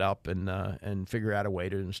suck it up and figure out a way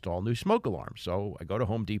to install new smoke alarms. So I go to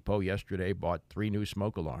Home Depot yesterday, bought 3 new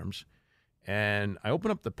smoke alarms, and I open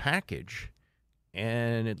up the package,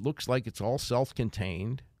 and it looks like it's all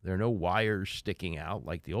self-contained. There are no wires sticking out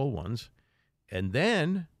like the old ones. And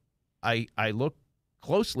then I look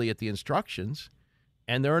closely at the instructions,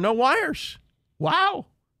 and there are no wires. Wow.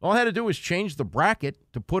 All I had to do was change the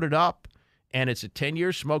bracket to put it up, and it's a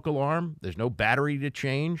 10-year smoke alarm. There's no battery to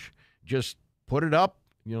change. Just put it up,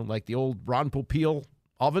 like the old Ron Popeil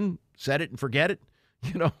oven, set it and forget it.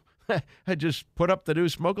 I just put up the new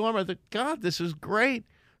smoke alarm. I thought, God, this is great.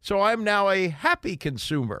 So I'm now a happy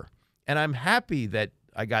consumer, and I'm happy that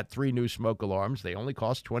I got 3 new smoke alarms. They only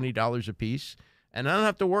cost $20 a piece, and I don't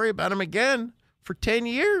have to worry about them again for 10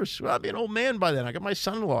 years. Well, I'll be an old man by then. I got my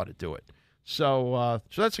son-in-law to do it. So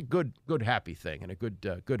that's a good happy thing, and a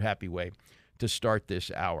good happy way to start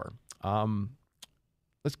this hour.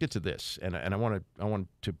 Let's get to this, and I want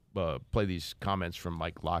to play these comments from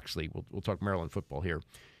Mike Locksley. We'll talk Maryland football here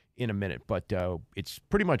in a minute, but it's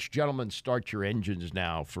pretty much, gentlemen, start your engines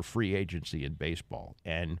now for free agency in baseball,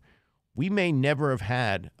 and we may never have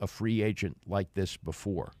had a free agent like this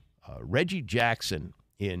before. Reggie Jackson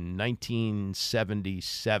in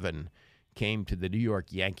 1977 came to the New York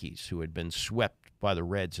Yankees, who had been swept by the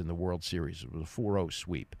Reds in the World Series. It was a 4-0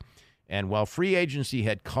 sweep. And while free agency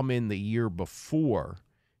had come in the year before,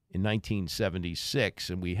 in 1976,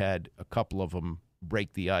 and we had a couple of them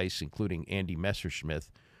break the ice, including Andy Messerschmidt,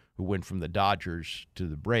 who went from the Dodgers to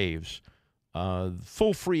the Braves,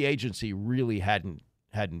 full free agency really hadn't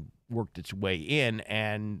worked its way in,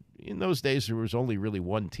 and in those days there was only really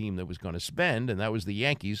one team that was going to spend, and that was the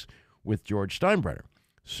Yankees with George Steinbrenner.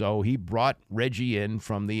 So he brought Reggie in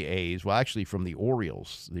from the A's, well, actually from the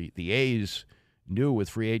Orioles. The A's knew with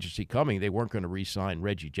free agency coming they weren't going to re-sign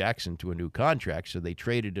Reggie Jackson to a new contract, so they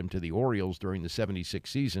traded him to the Orioles during the 76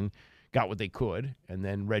 season, got what they could, and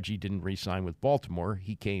then Reggie didn't re-sign with Baltimore.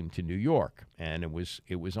 He came to New York, and it was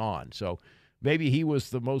on. So maybe he was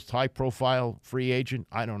the most high-profile free agent.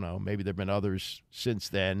 I don't know. Maybe there have been others since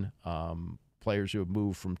then. players who have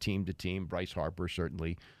moved from team to team. Bryce Harper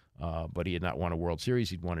certainly, but he had not won a World Series.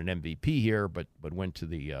 He'd won an MVP here, but went to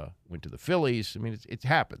the Phillies. I mean, it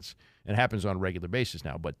happens. It happens on a regular basis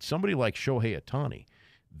now. But somebody like Shohei Ohtani,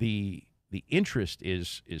 the interest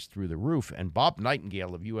is through the roof. And Bob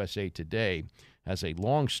Nightingale of USA Today has a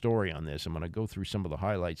long story on this. I'm going to go through some of the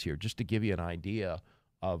highlights here just to give you an idea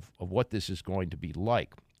of what this is going to be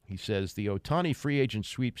like. He says the Ohtani free agent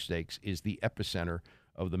sweepstakes is the epicenter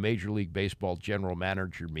of the Major League Baseball general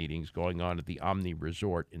manager meetings going on at the Omni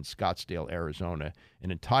Resort in Scottsdale, Arizona.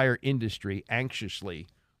 An entire industry anxiously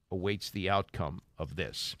awaits the outcome of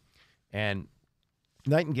this. And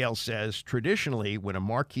Nightingale says traditionally when a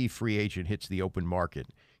marquee free agent hits the open market,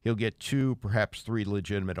 he'll get 2, perhaps 3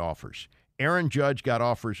 legitimate offers. Aaron Judge got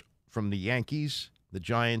offers from the Yankees, the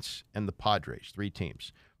Giants, and the Padres, 3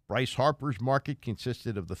 teams. Bryce Harper's market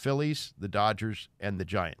consisted of the Phillies, the Dodgers, and the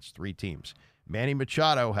Giants, 3 teams. Manny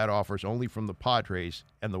Machado had offers only from the Padres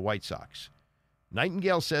and the White Sox.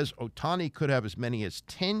 Nightingale says Ohtani could have as many as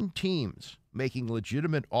 10 teams making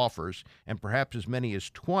legitimate offers and perhaps as many as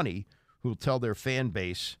 20 who will tell their fan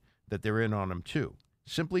base that they're in on him too.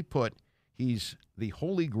 Simply put, he's the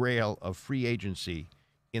holy grail of free agency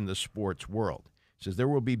in the sports world. Says there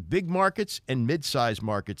will be big markets and mid-sized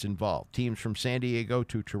markets involved. Teams from San Diego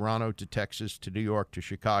to Toronto to Texas to New York to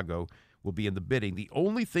Chicago will be in the bidding. The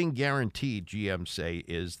only thing guaranteed, GMs say,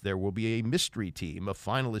 is there will be a mystery team, a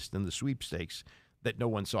finalist in the sweepstakes that no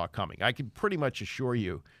one saw coming. I can pretty much assure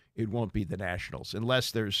you it won't be the Nationals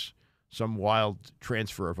unless there's some wild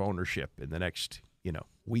transfer of ownership in the next,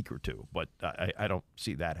 week or two. But I don't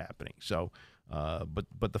see that happening. So,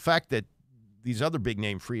 but the fact that these other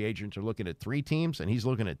big-name free agents are looking at 3 teams and he's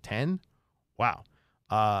looking at 10, wow.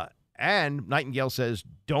 And Nightingale says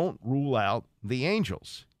don't rule out the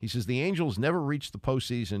Angels. He says the Angels never reached the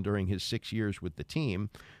postseason during his 6 years with the team,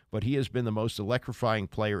 but he has been the most electrifying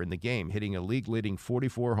player in the game, hitting a league-leading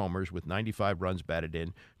 44 homers with 95 runs batted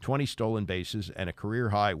in, 20 stolen bases, and a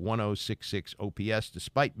career-high 1066 OPS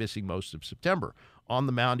despite missing most of September. On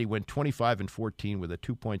the mound, he went 25-14 with a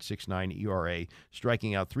 2.69 ERA,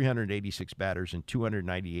 striking out 386 batters in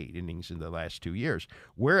 298 innings in the last 2 years.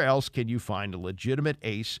 Where else can you find a legitimate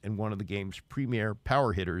ace and one of the game's premier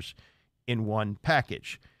power hitters in one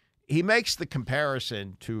package? He makes the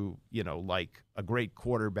comparison to, like a great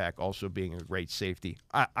quarterback also being a great safety.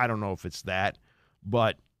 I don't know if it's that,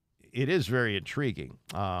 but it is very intriguing.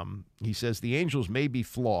 He says the Angels may be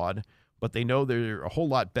flawed, but they know they're a whole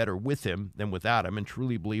lot better with him than without him and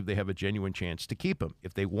truly believe they have a genuine chance to keep him.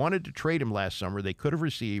 If they wanted to trade him last summer, they could have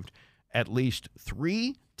received at least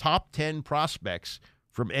 3 top 10 prospects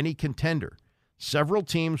from any contender. Several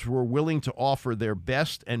teams were willing to offer their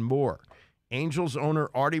best and more. Angels owner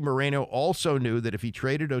Artie Moreno also knew that if he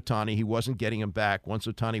traded Ohtani, he wasn't getting him back. Once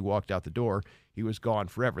Ohtani walked out the door, he was gone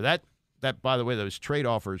forever. That by the way, those trade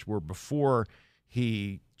offers were before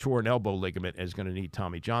he tore an elbow ligament and is going to need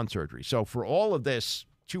Tommy John surgery. So for all of this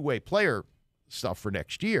two-way player stuff for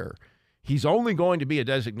next year, he's only going to be a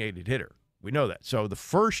designated hitter. We know that. So the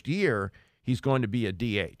first year, he's going to be a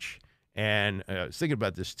DH. And I was thinking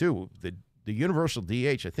about this too. The universal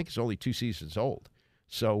DH, I think, is only 2 seasons old.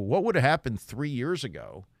 So what would have happened 3 years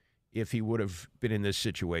ago if he would have been in this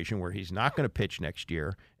situation where he's not going to pitch next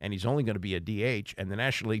year and he's only going to be a DH and the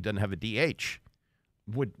National League doesn't have a DH?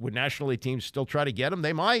 Would National League teams still try to get him?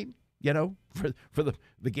 They might, for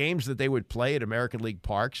the games that they would play at American League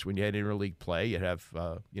parks when you had interleague play, you'd have,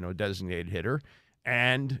 a designated hitter.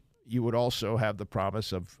 And you would also have the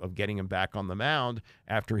promise of getting him back on the mound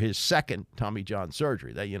after his second Tommy John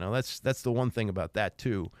surgery. That's the one thing about that,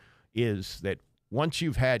 too, is that once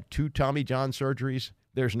you've had 2 Tommy John surgeries,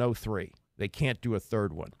 there's no 3. They can't do a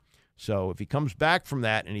third one. So if he comes back from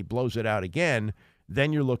that and he blows it out again,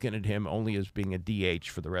 then you're looking at him only as being a DH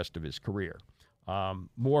for the rest of his career.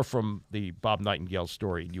 More from the Bob Nightingale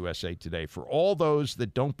story in USA Today. For all those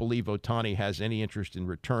that don't believe Ohtani has any interest in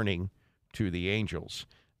returning to the Angels,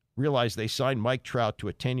 realize they signed Mike Trout to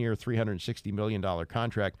a 10-year, $360 million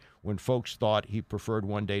contract when folks thought he preferred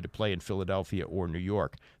one day to play in Philadelphia or New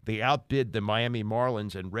York. They outbid the Miami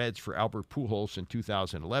Marlins and Reds for Albert Pujols in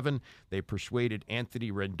 2011. They persuaded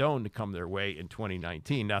Anthony Rendon to come their way in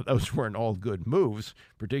 2019. Now, those weren't all good moves,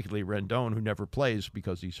 particularly Rendon, who never plays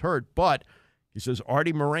because he's hurt. But he says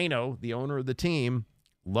Artie Moreno, the owner of the team,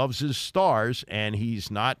 loves his stars, and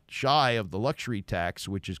he's not shy of the luxury tax,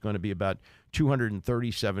 which is going to be about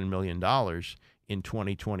 $237 million in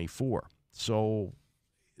 2024. So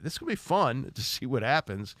this is going to be fun to see what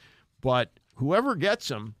happens. But whoever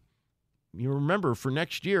gets him, you remember, for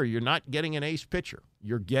next year, you're not getting an ace pitcher.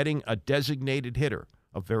 You're getting a designated hitter,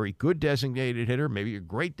 a very good designated hitter, maybe a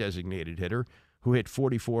great designated hitter, who hit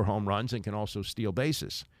 44 home runs and can also steal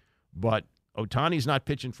bases. But Ohtani's not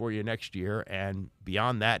pitching for you next year, and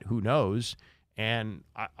beyond that, who knows? And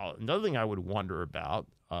another thing I would wonder about,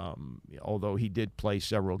 although he did play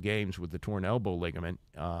several games with the torn elbow ligament,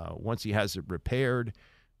 once he has it repaired,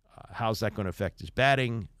 how's that going to affect his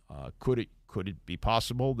batting? Could it be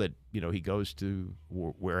possible that he goes to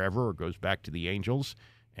wherever or goes back to the Angels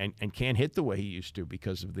and can't hit the way he used to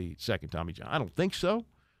because of the second Tommy John? I don't think so,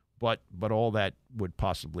 but all that would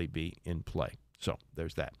possibly be in play. So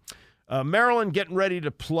there's that. Maryland getting ready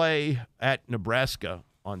to play at Nebraska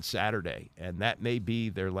on Saturday, and that may be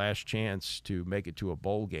their last chance to make it to a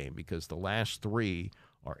bowl game because the last three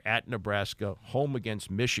are at Nebraska, home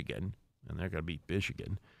against Michigan, and they're going to beat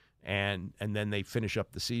Michigan, and then they finish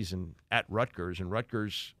up the season at Rutgers, and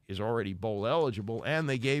Rutgers is already bowl eligible,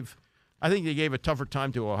 and I think they gave a tougher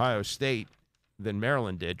time to Ohio State than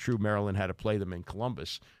Maryland did. True, Maryland had to play them in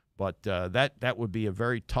Columbus, but that would be a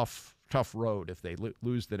very tough road if they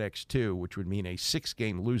lose the next two, which would mean a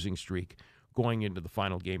 6-game losing streak going into the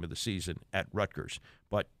final game of the season at Rutgers.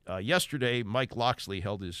 But yesterday, Mike Locksley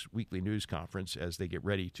held his weekly news conference as they get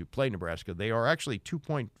ready to play Nebraska. They are actually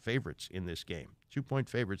 2-point favorites in this game, 2-point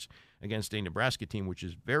favorites against a Nebraska team, which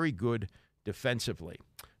is very good defensively.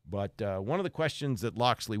 But one of the questions that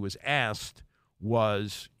Locksley was asked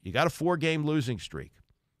was, you got a 4-game losing streak.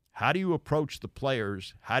 How do you approach the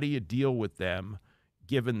players? How do you deal with them,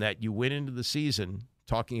 given that you went into the season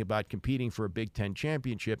talking about competing for a Big Ten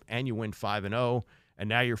championship and you win 5-0, and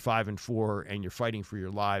now you're 5-4 and you're fighting for your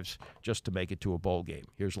lives just to make it to a bowl game?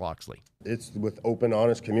 Here's Locksley. It's with open,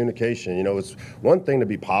 honest communication. It's one thing to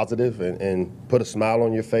be positive and put a smile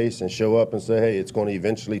on your face and show up and say, hey, it's going to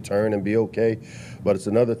eventually turn and be okay. But it's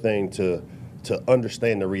another thing to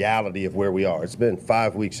understand the reality of where we are. It's been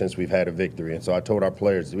 5 weeks since we've had a victory, and so I told our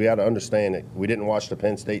players, we got to understand that we didn't watch the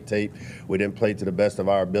Penn State tape, we didn't play to the best of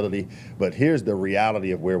our ability, but here's the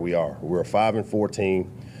reality of where we are. We're a 5-4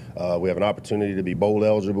 team. We have an opportunity to be bowl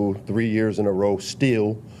eligible 3 years in a row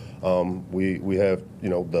still. We have,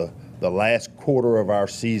 the last quarter of our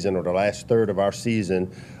season or the last third of our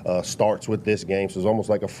season starts with this game, so it's almost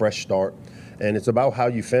like a fresh start. And it's about how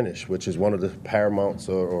you finish, which is one of the paramounts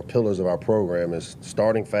or pillars of our program, is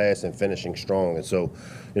starting fast and finishing strong. And so,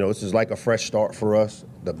 this is like a fresh start for us.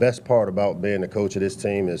 The best part about being the coach of this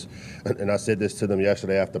team is, and I said this to them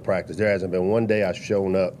yesterday after practice, there hasn't been one day I've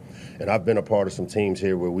shown up, and I've been a part of some teams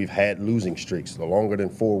here where we've had losing streaks longer than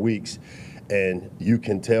 4 weeks. And you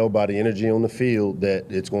can tell by the energy on the field that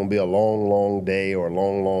it's going to be a long, long day or a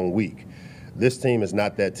long, long week. This team is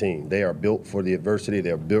not that team. They are built for the adversity.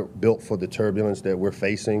 They're built for the turbulence that we're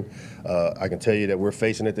facing. I can tell you that we're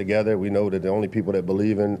facing it together. We know that the only people that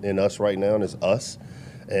believe in us right now is us.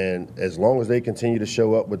 And as long as they continue to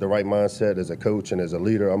show up with the right mindset as a coach and as a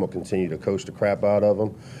leader, I'm going to continue to coach the crap out of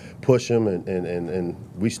them, push them, and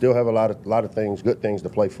we still have a lot of things, good things to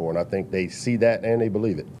play for. And I think they see that and they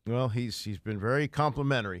believe it. Well, he's been very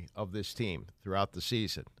complimentary of this team throughout the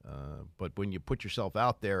season. But when you put yourself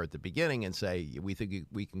out there at the beginning and say, we think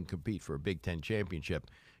we can compete for a Big Ten championship,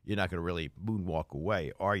 you're not going to really moonwalk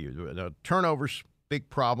away, are you? The turnovers, big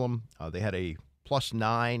problem. They had a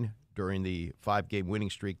 +9 during the 5-game winning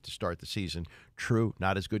streak to start the season. True,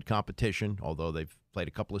 not as good competition, although they've played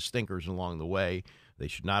a couple of stinkers along the way. They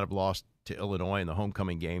should not have lost to Illinois in the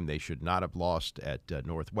homecoming game. They should not have lost at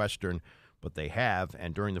Northwestern, but they have.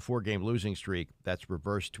 And during the 4-game losing streak, that's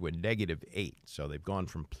reversed to a -8. So they've gone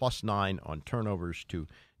from +9 on turnovers to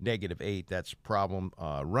 -8. That's a problem.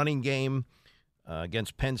 Running game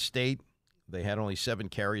against Penn State, they had only 7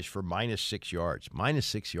 carries for -6 yards.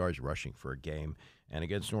 -6 yards rushing for a game. And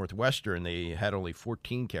against Northwestern, they had only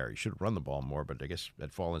 14 carries. Should have run the ball more, but I guess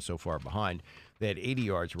had fallen so far behind. They had 80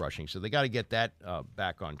 yards rushing, so they got to get that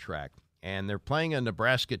back on track. And they're playing a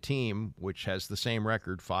Nebraska team which has the same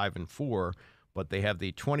record, 5-4, but they have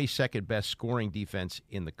the 22nd best scoring defense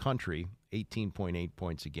in the country, 18.8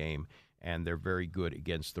 points a game, and they're very good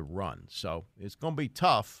against the run. So it's going to be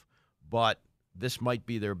tough, but this might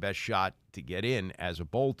be their best shot to get in as a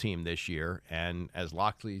bowl team this year. And as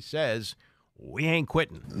Locksley says, we ain't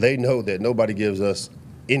quitting. They know that nobody gives us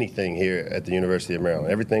anything here at the University of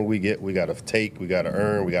Maryland. Everything we get, we got to take, we got to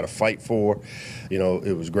earn, we got to fight for.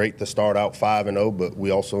 It was great to start out 5-0, but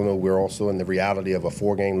we also know we're also in the reality of a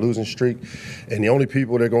 4-game losing streak. And the only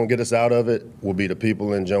people that are going to get us out of it will be the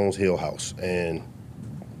people in Jones Hill House. And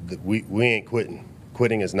we ain't quitting.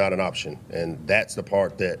 quitting is not an option. And that's the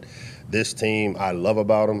part that this team, I love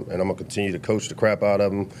about them, and I'm going to continue to coach the crap out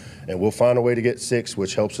of them. And we'll find a way to get 6,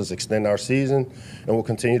 which helps us extend our season, and we'll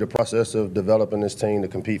continue the process of developing this team to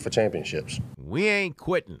compete for championships. We ain't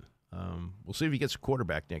quitting. We'll see if he gets a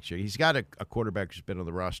quarterback next year. He's got a quarterback who's been on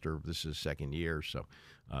the roster. This is his second year, so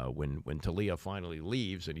when Talia finally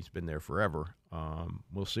leaves, and he's been there forever,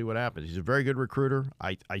 we'll see what happens. He's a very good recruiter.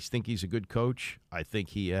 I think he's a good coach. I think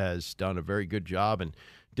he has done a very good job in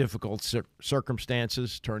difficult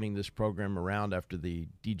circumstances, turning this program around after the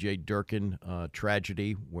DJ Durkin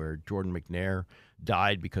tragedy, where Jordan McNair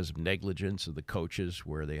died because of negligence of the coaches,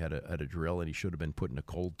 where they had a drill and he should have been put in a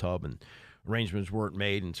cold tub and arrangements weren't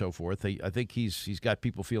made and so forth. I think he's got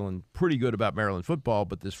people feeling pretty good about Maryland football,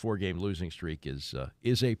 but this 4-game losing streak is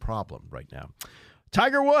a problem right now.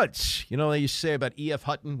 Tiger Woods, they used to say about E.F.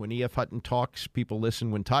 Hutton, when E.F. Hutton talks, people listen.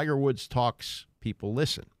 When Tiger Woods talks, people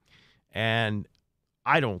listen. And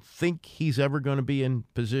I don't think he's ever going to be in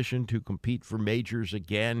position to compete for majors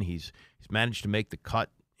again. He's managed to make the cut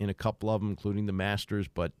in a couple of them, including the Masters,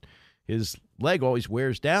 but his leg always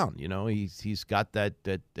wears down. He's got that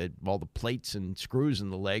all the plates and screws in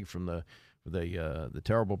the leg from the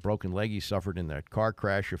terrible broken leg he suffered in that car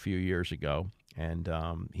crash a few years ago. And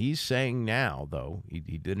he's saying now, though,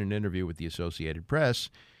 he did an interview with the Associated Press,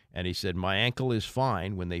 and he said, "My ankle is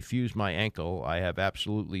fine. When they fused my ankle, I have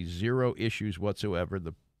absolutely zero issues whatsoever.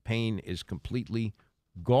 The pain is completely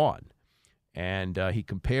gone." And he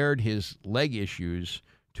compared his leg issues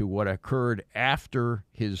to what occurred after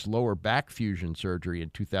his lower back fusion surgery in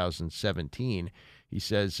 2017. He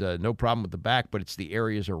says, no problem with the back, but it's the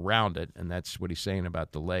areas around it, and that's what he's saying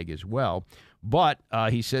about the leg as well. But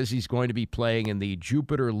he says he's going to be playing in the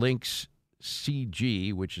Jupiter Lynx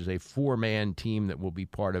CG, which is a 4-man team that will be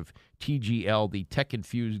part of TGL, the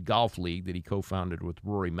Tech-Infused Golf League that he co-founded with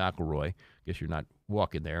Rory McIlroy. I guess you're not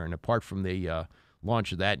walking there. And apart from the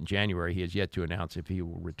launch of that in January, he has yet to announce if he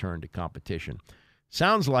will return to competition.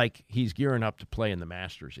 Sounds like he's gearing up to play in the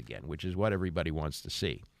Masters again, which is what everybody wants to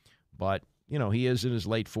see. But, he is in his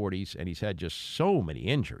late 40s, and he's had just so many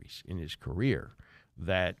injuries in his career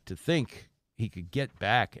that to think he could get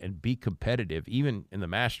back and be competitive, even in the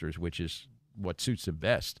Masters, which is what suits him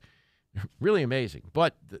best, really amazing.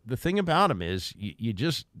 But the thing about him is you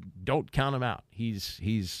just don't count him out.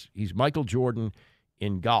 He's Michael Jordan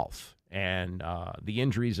in golf, and the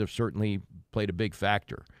injuries have certainly played a big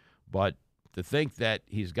factor. But to think that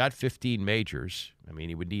he's got 15 majors, I mean,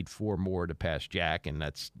 he would need 4 more to pass Jack, and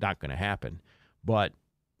that's not going to happen. But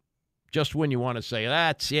just when you want to say,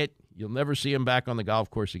 that's it, you'll never see him back on the golf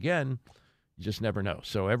course again, you just never know.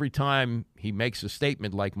 So every time he makes a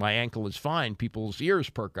statement like, my ankle is fine, people's ears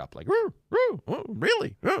perk up like, oh,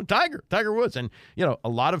 really? Oh, Tiger Woods. And, a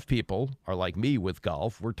lot of people are like me with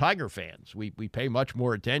golf. We're Tiger fans. We pay much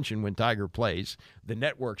more attention when Tiger plays. The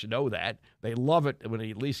networks know that. They love it when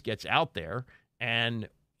he at least gets out there. And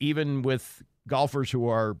even with golfers who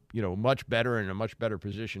are, much better in a much better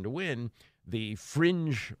position to win, the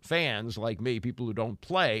fringe fans like me, people who don't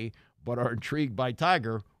play but are intrigued by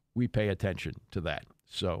Tiger, we pay attention to that.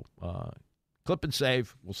 So clip and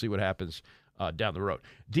save. We'll see what happens down the road.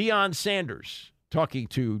 Deion Sanders talking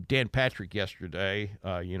to Dan Patrick yesterday.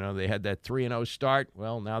 They had that 3-0 start.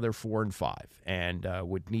 Well, now they're 4-5 and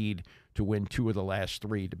would need to win 2 of the last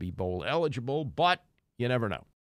 3 to be bowl eligible, but you never know.